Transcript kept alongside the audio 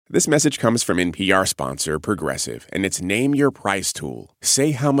This message comes from NPR sponsor Progressive, and it's Name Your Price tool.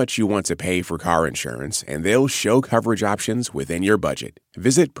 Say how much you want to pay for car insurance, and they'll show coverage options within your budget.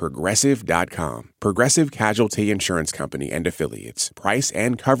 Visit Progressive.com. Progressive Casualty Insurance Company and Affiliates. Price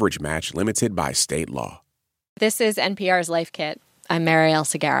and coverage match limited by state law. This is NPR's Life Kit. I'm Marielle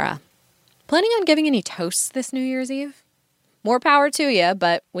Segarra. Planning on giving any toasts this New Year's Eve? More power to you,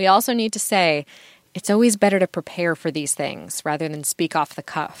 but we also need to say it's always better to prepare for these things rather than speak off the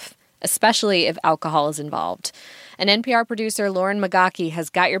cuff, especially if alcohol is involved. And NPR producer Lauren Magaki has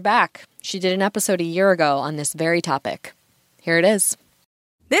got your back. She did an episode a year ago on this very topic. Here it is.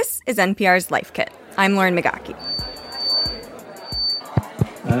 This is NPR's Life Kit. I'm Lauren Magaki.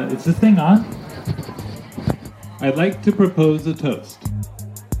 Is this thing on? I'd like to propose a toast.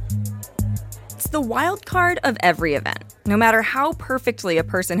 It's the wild card of every event. No matter how perfectly a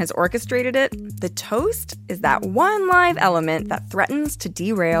person has orchestrated it, the toast is that one live element that threatens to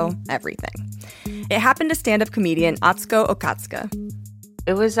derail everything. It happened to stand-up comedian Atsuko Okatsuka.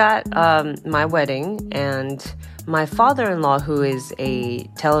 It was at my wedding, and my father-in-law, who is a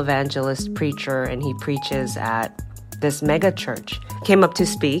televangelist preacher, and he preaches at this mega church, came up to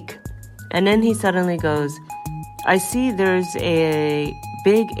speak, and then he suddenly goes, "I see there's a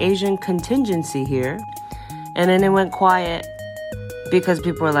big Asian contingency here." And then it went quiet because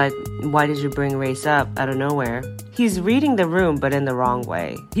people were like, "Why did you bring race up out of nowhere?" He's reading the room, but in the wrong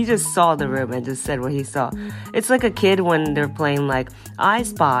way. He just saw the room and just said what he saw. It's like a kid when they're playing like, "I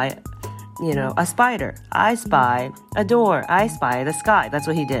spy, a spider. I spy a door. I spy the sky." That's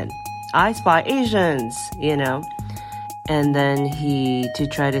what he did. "I spy Asians, And then to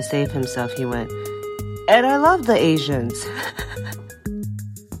try to save himself, he went, "And I love the Asians."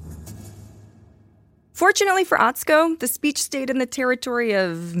 Fortunately for Atsuko, the speech stayed in the territory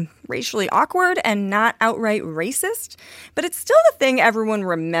of racially awkward and not outright racist, but it's still the thing everyone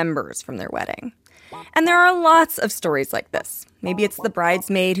remembers from their wedding. And there are lots of stories like this. Maybe it's the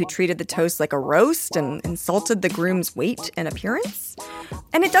bridesmaid who treated the toast like a roast and insulted the groom's weight and appearance.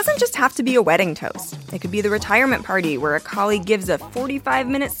 And it doesn't just have to be a wedding toast. It could be the retirement party where a colleague gives a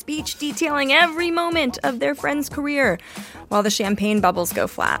 45-minute speech detailing every moment of their friend's career while the champagne bubbles go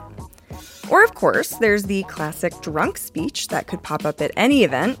flat. Or, of course, there's the classic drunk speech that could pop up at any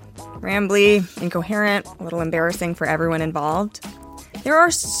event. Rambly, incoherent, a little embarrassing for everyone involved. There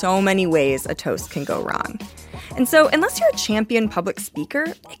are so many ways a toast can go wrong. And so, unless you're a champion public speaker,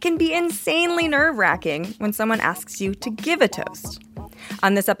 it can be insanely nerve-wracking when someone asks you to give a toast.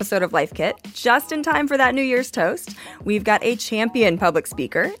 On this episode of Life Kit, just in time for that New Year's toast, we've got a champion public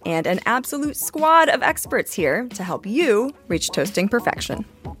speaker and an absolute squad of experts here to help you reach toasting perfection.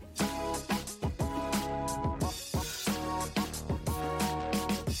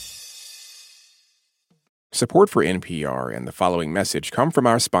 Support for NPR and the following message come from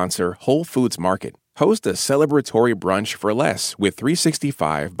our sponsor, Whole Foods Market. Host a celebratory brunch for less with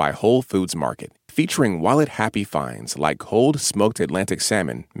 365 by Whole Foods Market, featuring wallet-happy finds like cold smoked Atlantic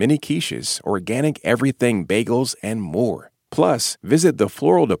salmon, mini quiches, organic everything bagels, and more. Plus, visit the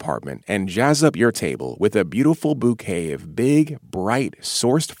floral department and jazz up your table with a beautiful bouquet of big, bright,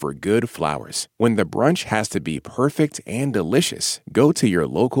 sourced-for-good flowers. When the brunch has to be perfect and delicious, go to your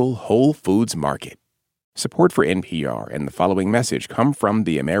local Whole Foods Market. Support for NPR and the following message come from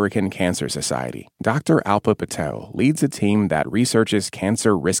the American Cancer Society. Dr. Alpa Patel leads a team that researches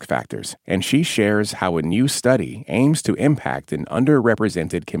cancer risk factors, and she shares how a new study aims to impact an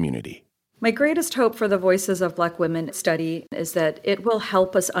underrepresented community. My greatest hope for the Voices of Black Women study is that it will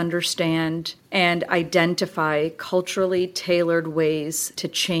help us understand and identify culturally tailored ways to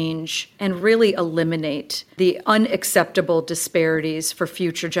change and really eliminate the unacceptable disparities for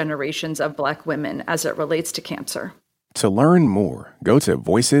future generations of Black women as it relates to cancer. To learn more, go to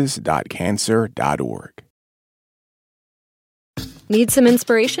voices.cancer.org. Need some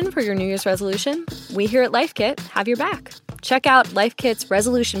inspiration for your New Year's resolution? We here at Life Kit have your back. Check out Life Kit's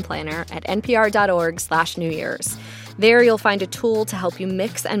resolution planner at npr.org/New Year's. There you'll find a tool to help you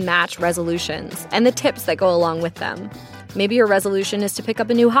mix and match resolutions and the tips that go along with them. Maybe your resolution is to pick up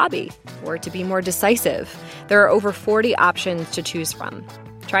a new hobby or to be more decisive. There are over 40 options to choose from.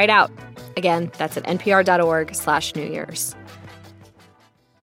 Try it out. Again, that's at npr.org/New Year's.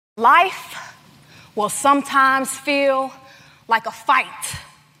 Life will sometimes feel like a fight.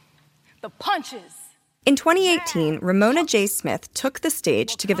 The punches. In 2018, Ramona J. Smith took the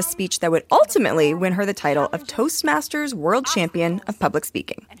stage to give a speech that would ultimately win her the title of Toastmasters World Champion of Public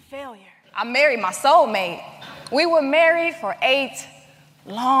Speaking. I married my soulmate. We were married for 8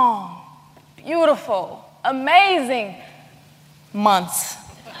 long, beautiful, amazing months.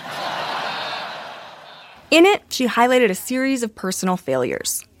 In it, she highlighted a series of personal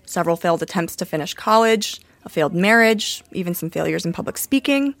failures. several failed attempts to finish college, a failed marriage, even some failures in public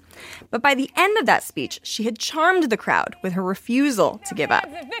speaking. But by the end of that speech, she had charmed the crowd with her refusal to give up.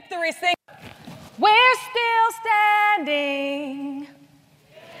 Victory sing. We're still standing.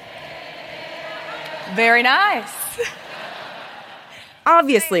 Very nice.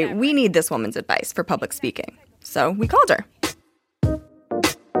 Obviously, we need this woman's advice for public speaking. So we called her.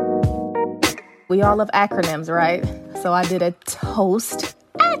 We all love acronyms, right? So I did a toast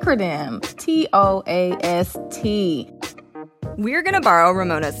acronym, TOAST. We're going to borrow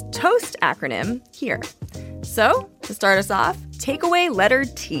Ramona's toast acronym here. So, to start us off, take away letter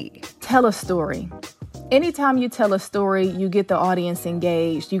T. Tell a story. Anytime you tell a story, you get the audience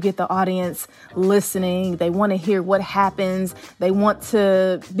engaged. You get the audience listening. They want to hear what happens. They want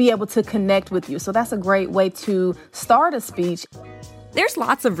to be able to connect with you. So that's a great way to start a speech. There's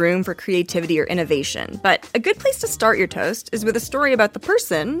lots of room for creativity or innovation, but a good place to start your toast is with a story about the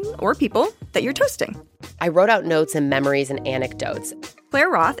person or people that you're toasting. I wrote out notes and memories and anecdotes. Claire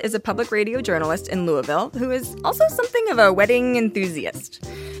Roth is a public radio journalist in Louisville who is also something of a wedding enthusiast.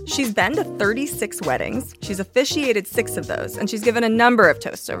 She's been to 36 weddings, she's officiated 6 of those, and she's given a number of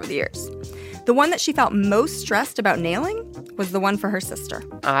toasts over the years. The one that she felt most stressed about nailing was the one for her sister.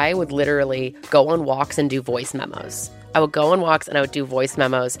 I would literally go on walks and do voice memos. I would go on walks and I would do voice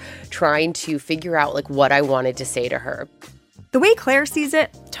memos trying to figure out what I wanted to say to her. The way Claire sees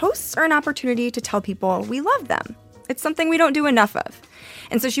it, toasts are an opportunity to tell people we love them. It's something we don't do enough of.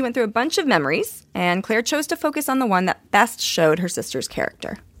 And so she went through a bunch of memories, and Claire chose to focus on the one that best showed her sister's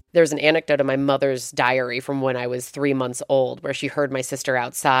character. There's an anecdote in my mother's diary from when I was 3 months old where she heard my sister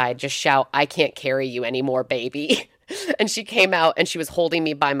outside just shout, "I can't carry you anymore, baby." And she came out and she was holding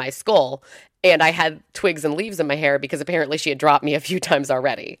me by my skull. And I had twigs and leaves in my hair because apparently she had dropped me a few times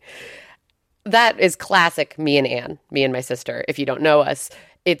already. That is classic me and Anne, me and my sister. If you don't know us,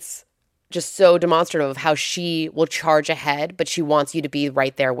 it's just so demonstrative of how she will charge ahead, but she wants you to be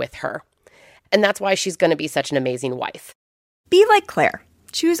right there with her. And that's why she's going to be such an amazing wife. Be like Claire.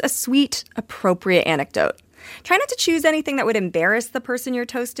 Choose a sweet, appropriate anecdote. Try not to choose anything that would embarrass the person you're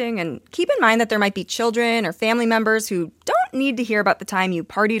toasting, and keep in mind that there might be children or family members who don't need to hear about the time you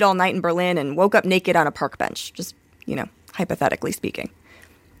partied all night in Berlin and woke up naked on a park bench, just, hypothetically speaking.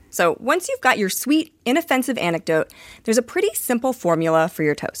 So once you've got your sweet, inoffensive anecdote, there's a pretty simple formula for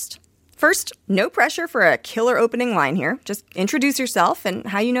your toast. First, no pressure for a killer opening line here. Just introduce yourself and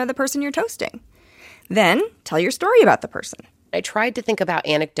how you know the person you're toasting. Then, tell your story about the person. I tried to think about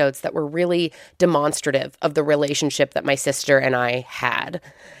anecdotes that were really demonstrative of the relationship that my sister and I had,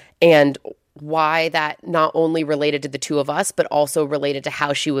 and why that not only related to the two of us, but also related to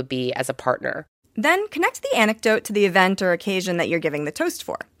how she would be as a partner. Then connect the anecdote to the event or occasion that you're giving the toast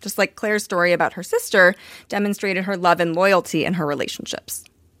for, just like Claire's story about her sister demonstrated her love and loyalty in her relationships.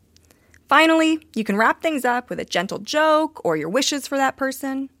 Finally, you can wrap things up with a gentle joke or your wishes for that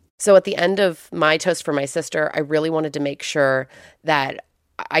person. So at the end of my toast for my sister, I really wanted to make sure that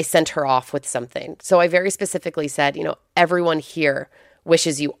I sent her off with something. So I very specifically said, everyone here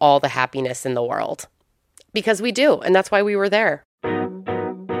wishes you all the happiness in the world. Because we do, and that's why we were there.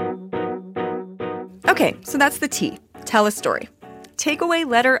 Okay, so that's the T. Tell a story. Take away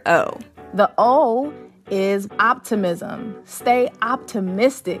letter O. The O is optimism. Stay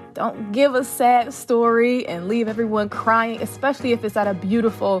optimistic. Don't give a sad story and leave everyone crying, especially if it's at a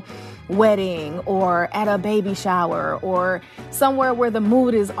beautiful wedding or at a baby shower or somewhere where the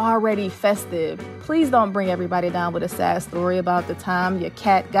mood is already festive. Please don't bring everybody down with a sad story about the time your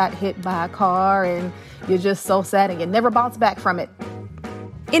cat got hit by a car and you're just so sad and you never bounce back from it.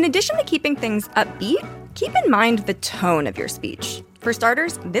 In addition to keeping things upbeat, keep in mind the tone of your speech. For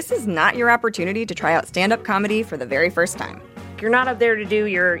starters, this is not your opportunity to try out stand-up comedy for the very first time. You're not up there to do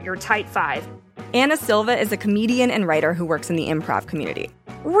your tight five. Anna Silva is a comedian and writer who works in the improv community.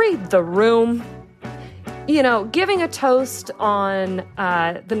 Read the room. Giving a toast on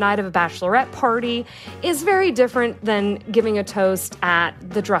the night of a bachelorette party is very different than giving a toast at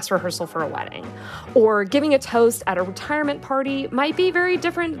the dress rehearsal for a wedding. Or giving a toast at a retirement party might be very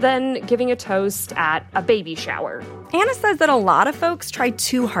different than giving a toast at a baby shower. Anna says that a lot of folks try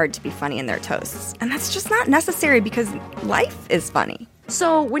too hard to be funny in their toasts, and that's just not necessary because life is funny.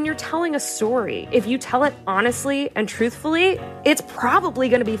 So when you're telling a story, if you tell it honestly and truthfully, it's probably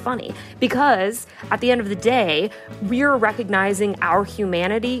going to be funny because at the end of the day, we're recognizing our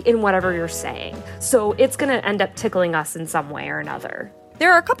humanity in whatever you're saying. So it's going to end up tickling us in some way or another.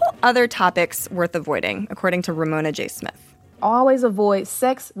 There are a couple other topics worth avoiding, according to Ramona J. Smith. Always avoid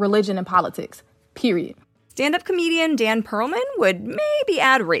sex, religion, and politics. Period. Stand-up comedian Dan Perlman would maybe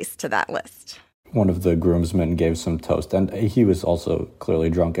add race to that list. one of the groomsmen gave some toast, and he was also clearly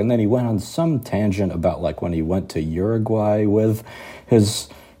drunk. And then he went on some tangent about like when he went to Uruguay with his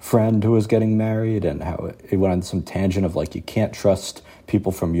friend who was getting married, and how he went on some tangent of like you can't trust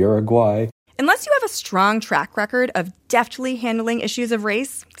people from Uruguay. Unless you have a strong track record of deftly handling issues of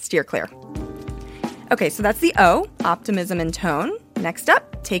race, steer clear. Okay, so that's the O, optimism and tone. Next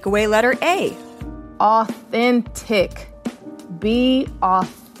up, takeaway letter A. Authentic. Be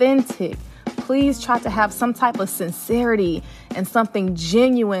authentic. Please try to have some type of sincerity and something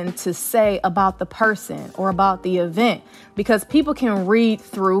genuine to say about the person or about the event, because people can read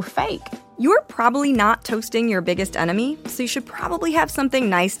through fake. You're probably not toasting your biggest enemy, so you should probably have something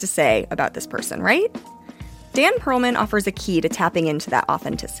nice to say about this person, right? Dan Perlman offers a key to tapping into that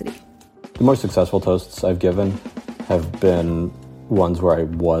authenticity. The more successful toasts I've given have been ones where I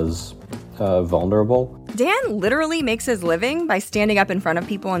was vulnerable. Dan literally makes his living by standing up in front of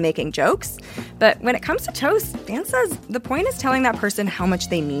people and making jokes. But when it comes to toasts, Dan says the point is telling that person how much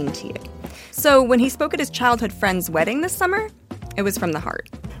they mean to you. So when he spoke at his childhood friend's wedding this summer, it was from the heart.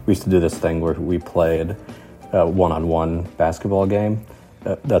 We used to do this thing where we played a one-on-one basketball game.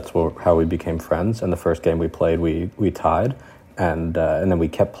 That's how we became friends. And the first game we played, we tied. And then we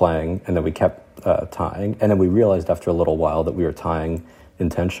kept playing, and then we kept tying. And then we realized after a little while that we were tying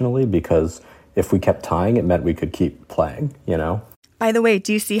intentionally, because if we kept tying, it meant we could keep playing, you know? By the way,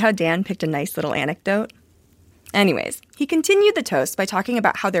 do you see how Dan picked a nice little anecdote? Anyways, he continued the toast by talking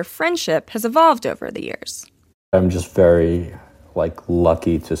about how their friendship has evolved over the years. I'm just very,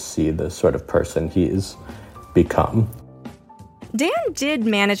 lucky to see the sort of person he's become. Dan did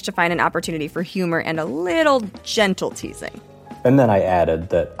manage to find an opportunity for humor and a little gentle teasing. And then I added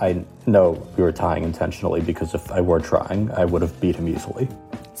that I know we were tying intentionally, because if I were trying, I would have beat him easily.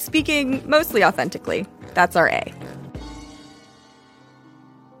 Speaking mostly authentically, that's our A.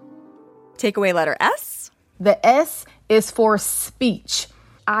 Takeaway letter S. The S is for speech.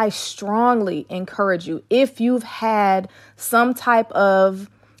 I strongly encourage you, if you've had some type of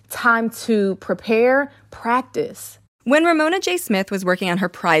time to prepare, practice. When Ramona J. Smith was working on her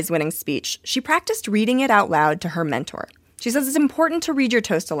prize-winning speech, she practiced reading it out loud to her mentor. She says it's important to read your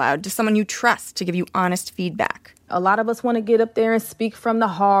toast aloud to someone you trust to give you honest feedback. A lot of us want to get up there and speak from the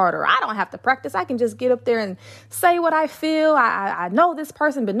heart, or I don't have to practice. I can just get up there and say what I feel. I know this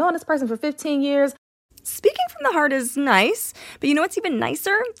person, been knowing this person for 15 years. Speaking from the heart is nice, but you know what's even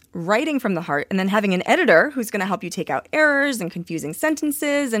nicer? Writing from the heart and then having an editor who's going to help you take out errors and confusing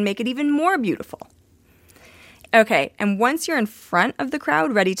sentences and make it even more beautiful. Okay, and once you're in front of the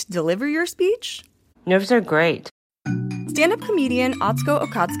crowd ready to deliver your speech... Nerves are great. Stand-up comedian Atsuko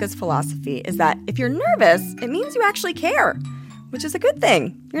Okatsuka's philosophy is that if you're nervous, it means you actually care, which is a good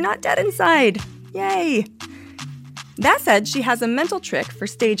thing. You're not dead inside. Yay! That said, she has a mental trick for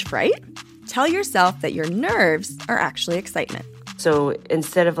stage fright. Tell yourself that your nerves are actually excitement. So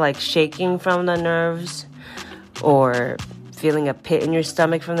instead of shaking from the nerves or feeling a pit in your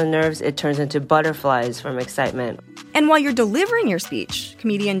stomach from the nerves, it turns into butterflies from excitement. And while you're delivering your speech,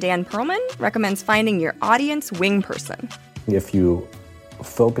 comedian Dan Perlman recommends finding your audience wing person. If you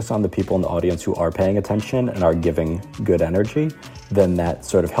focus on the people in the audience who are paying attention and are giving good energy, then that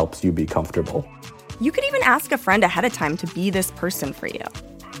sort of helps you be comfortable. You could even ask a friend ahead of time to be this person for you.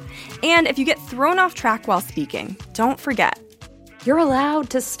 And if you get thrown off track while speaking, don't forget. You're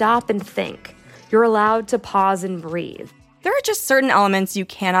allowed to stop and think. You're allowed to pause and breathe. There are just certain elements you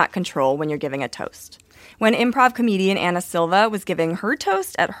cannot control when you're giving a toast. When improv comedian Anna Silva was giving her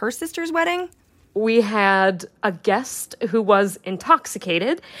toast at her sister's wedding, we had a guest who was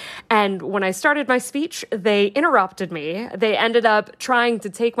intoxicated, and when I started my speech, they interrupted me. They ended up trying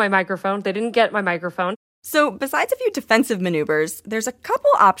to take my microphone. They didn't get my microphone. So besides a few defensive maneuvers, there's a couple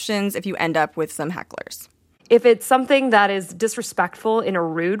options if you end up with some hecklers. If it's something that is disrespectful in a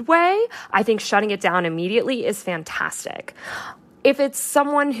rude way, I think shutting it down immediately is fantastic. If it's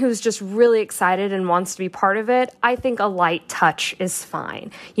someone who's just really excited and wants to be part of it, I think a light touch is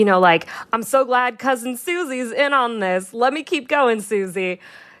fine. You know, I'm so glad cousin Susie's in on this. Let me keep going, Susie.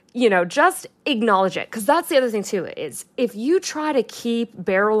 You know, just acknowledge it. Because that's the other thing, too, is if you try to keep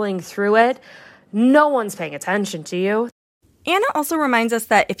barreling through it, no one's paying attention to you. Anna also reminds us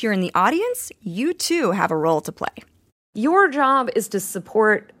that if you're in the audience, you too have a role to play. Your job is to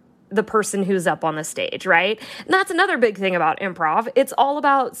support the person who's up on the stage, right? And that's another big thing about improv. It's all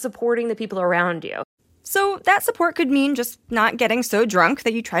about supporting the people around you. So that support could mean just not getting so drunk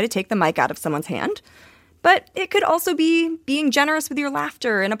that you try to take the mic out of someone's hand. But it could also be being generous with your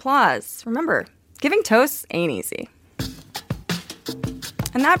laughter and applause. Remember, giving toasts ain't easy.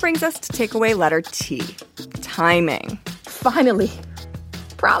 And that brings us to takeaway letter T, timing. Finally,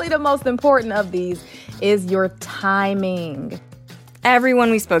 probably the most important of these is your timing. Everyone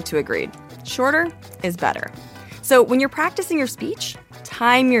we spoke to agreed. Shorter is better. So when you're practicing your speech,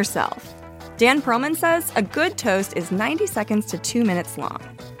 time yourself. Dan Perlman says a good toast is 90 seconds to 2 minutes long.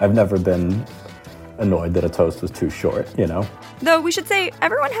 I've never been annoyed that a toast was too short, you know? Though we should say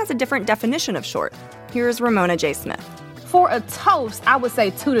everyone has a different definition of short. Here's Ramona J. Smith. For a toast, I would say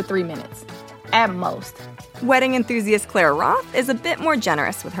 2 to 3 minutes, at most. Wedding enthusiast Claire Roth is a bit more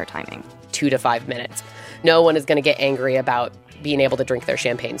generous with her timing. 2 to 5 minutes. No one is going to get angry about being able to drink their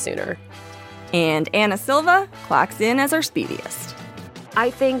champagne sooner. And Anna Silva clocks in as our speediest. I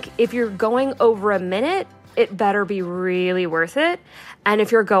think if you're going over a minute, it better be really worth it. And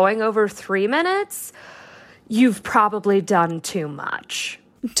if you're going over 3 minutes, you've probably done too much.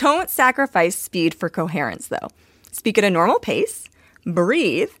 Don't sacrifice speed for coherence, though. Speak at a normal pace,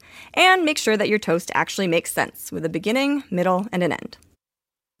 breathe, and make sure that your toast actually makes sense with a beginning, middle, and an end.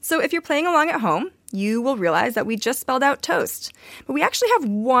 So if you're playing along at home, you will realize that we just spelled out toast. But we actually have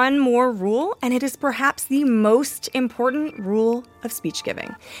one more rule, and it is perhaps the most important rule of speech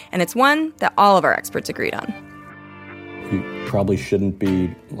giving. And it's one that all of our experts agreed on. You probably shouldn't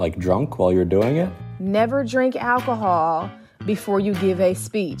be, drunk while you're doing it. Never drink alcohol before you give a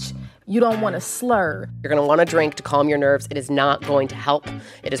speech. You don't want to slur. You're going to want to drink to calm your nerves. It is not going to help.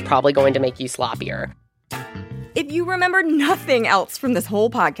 It is probably going to make you sloppier. If you remember nothing else from this whole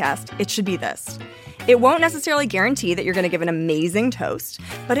podcast, it should be this. It won't necessarily guarantee that you're going to give an amazing toast,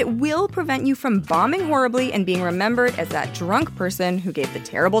 but it will prevent you from bombing horribly and being remembered as that drunk person who gave the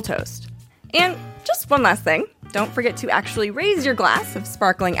terrible toast. And just one last thing. Don't forget to actually raise your glass of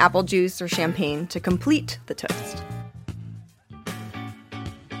sparkling apple juice or champagne to complete the toast.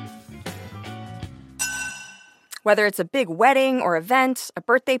 Whether it's a big wedding or event, a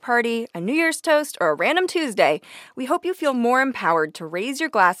birthday party, a New Year's toast, or a random Tuesday, we hope you feel more empowered to raise your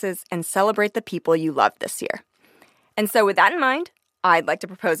glasses and celebrate the people you love this year. And so with that in mind, I'd like to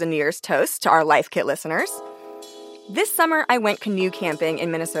propose a New Year's toast to our Life Kit listeners. This summer, I went canoe camping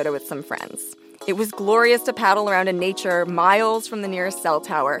in Minnesota with some friends. It was glorious to paddle around in nature miles from the nearest cell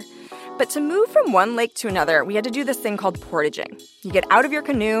tower. But to move from one lake to another, we had to do this thing called portaging. You get out of your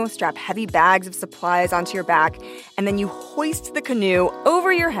canoe, strap heavy bags of supplies onto your back, and then you hoist the canoe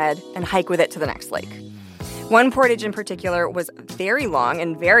over your head and hike with it to the next lake. One portage in particular was very long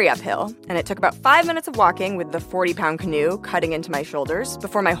and very uphill, and it took about 5 minutes of walking with the 40-pound canoe cutting into my shoulders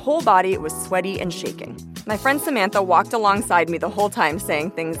before my whole body was sweaty and shaking. My friend Samantha walked alongside me the whole time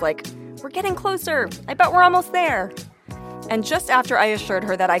saying things like, "We're getting closer. I bet we're almost there." And just after I assured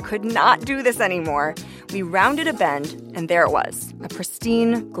her that I could not do this anymore, we rounded a bend, and there it was, a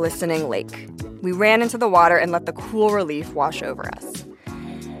pristine, glistening lake. We ran into the water and let the cool relief wash over us.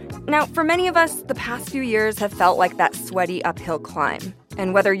 Now, for many of us, the past few years have felt like that sweaty uphill climb.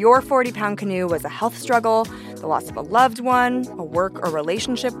 And whether your 40-pound canoe was a health struggle, the loss of a loved one, a work or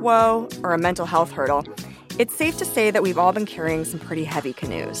relationship woe, or a mental health hurdle, it's safe to say that we've all been carrying some pretty heavy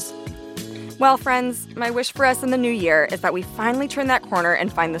canoes. Well, friends, my wish for us in the new year is that we finally turn that corner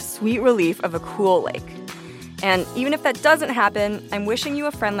and find the sweet relief of a cool lake. And even if that doesn't happen, I'm wishing you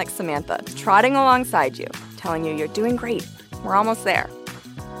a friend like Samantha, trotting alongside you, telling you you're doing great. We're almost there.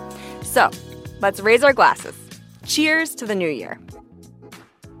 So, let's raise our glasses. Cheers to the new year.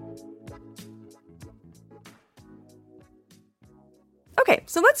 Okay,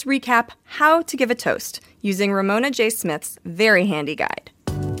 so let's recap how to give a toast using Ramona J. Smith's very handy guide.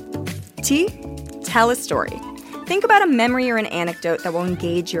 T, tell a story. Think about a memory or an anecdote that will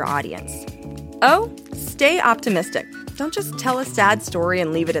engage your audience. O, stay optimistic. Don't just tell a sad story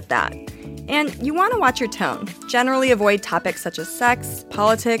and leave it at that. And you want to watch your tone. Generally avoid topics such as sex,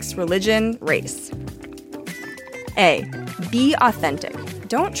 politics, religion, race. A, be authentic.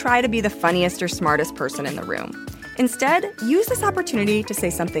 Don't try to be the funniest or smartest person in the room. Instead, use this opportunity to say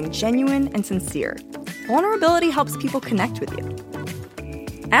something genuine and sincere. Vulnerability helps people connect with you.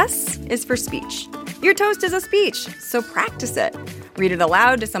 S is for speech. Your toast is a speech, so practice it. Read it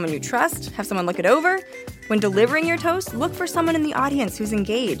aloud to someone you trust, have someone look it over. When delivering your toast, look for someone in the audience who's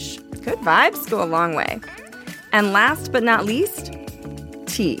engaged. Good vibes go a long way. And last but not least,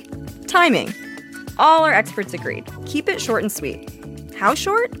 T, timing. All our experts agreed. Keep it short and sweet. How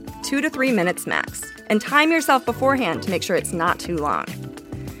short? 2 to 3 minutes max. And time yourself beforehand to make sure it's not too long.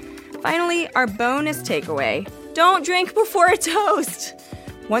 Finally, our bonus takeaway, don't drink before a toast.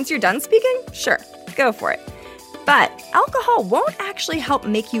 Once you're done speaking, sure, go for it. But alcohol won't actually help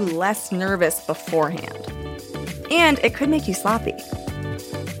make you less nervous beforehand. And it could make you sloppy.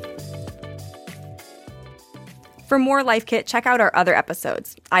 For more Life Kit, check out our other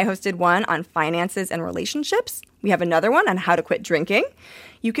episodes. I hosted one on finances and relationships. We have another one on how to quit drinking.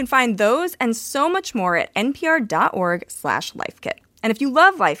 You can find those and so much more at npr.org/lifekit. And if you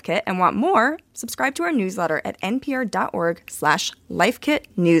love Life Kit and want more, subscribe to our newsletter at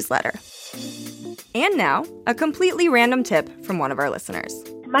npr.org/lifekitnewsletter. And now, a completely random tip from one of our listeners.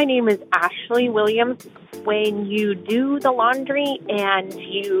 My name is Ashley Williams. When you do the laundry and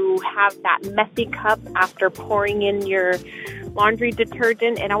you have that messy cup after pouring in your laundry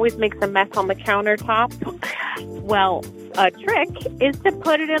detergent, it always makes a mess on the countertop. Well, a trick is to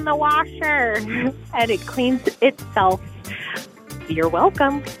put it in the washer and it cleans itself. You're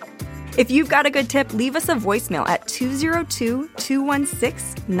welcome. If you've got a good tip, leave us a voicemail at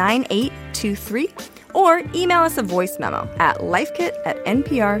 202-216-9823 or email us a voice memo at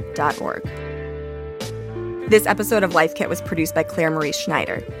lifekit@npr.org. This episode of Life Kit was produced by Claire Marie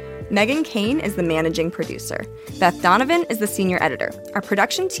Schneider. Megan Kane is the managing producer. Beth Donovan is the senior editor. Our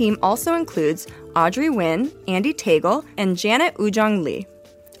production team also includes Audrey Nguyen, Andy Tagle, and Janet Ujong Lee.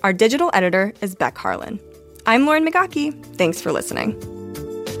 Our digital editor is Beck Harlan. I'm Lauren Migaki. Thanks for listening.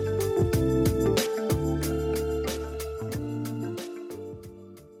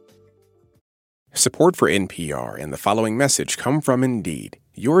 Support for NPR and the following message come from Indeed.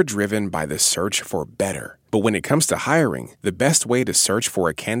 You're driven by the search for better. But when it comes to hiring, the best way to search for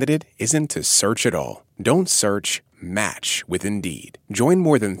a candidate isn't to search at all. Don't search, match with Indeed. Join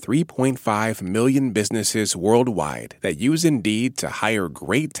more than 3.5 million businesses worldwide that use Indeed to hire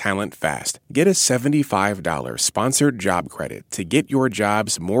great talent fast. Get a $75 sponsored job credit to get your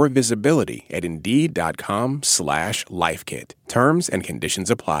jobs more visibility at Indeed.com/lifekit. Terms and conditions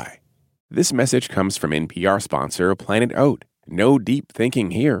apply. This message comes from NPR sponsor Planet Oat. No deep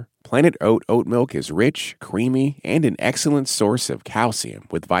thinking here. Planet Oat oat milk is rich, creamy, and an excellent source of calcium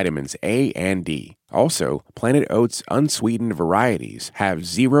with vitamins A and D. Also, Planet Oat's unsweetened varieties have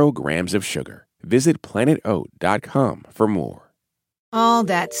 0 grams of sugar. Visit planetoat.com for more. All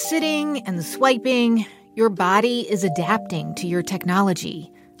that sitting and swiping, your body is adapting to your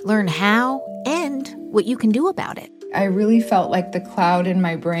technology. Learn how and what you can do about it. I really felt like the cloud in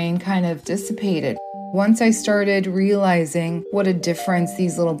my brain kind of dissipated. Once I started realizing what a difference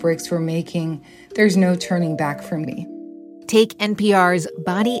these little breaks were making, there's no turning back for me. Take NPR's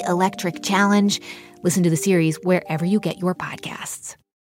Body Electric Challenge. Listen to the series wherever you get your podcasts.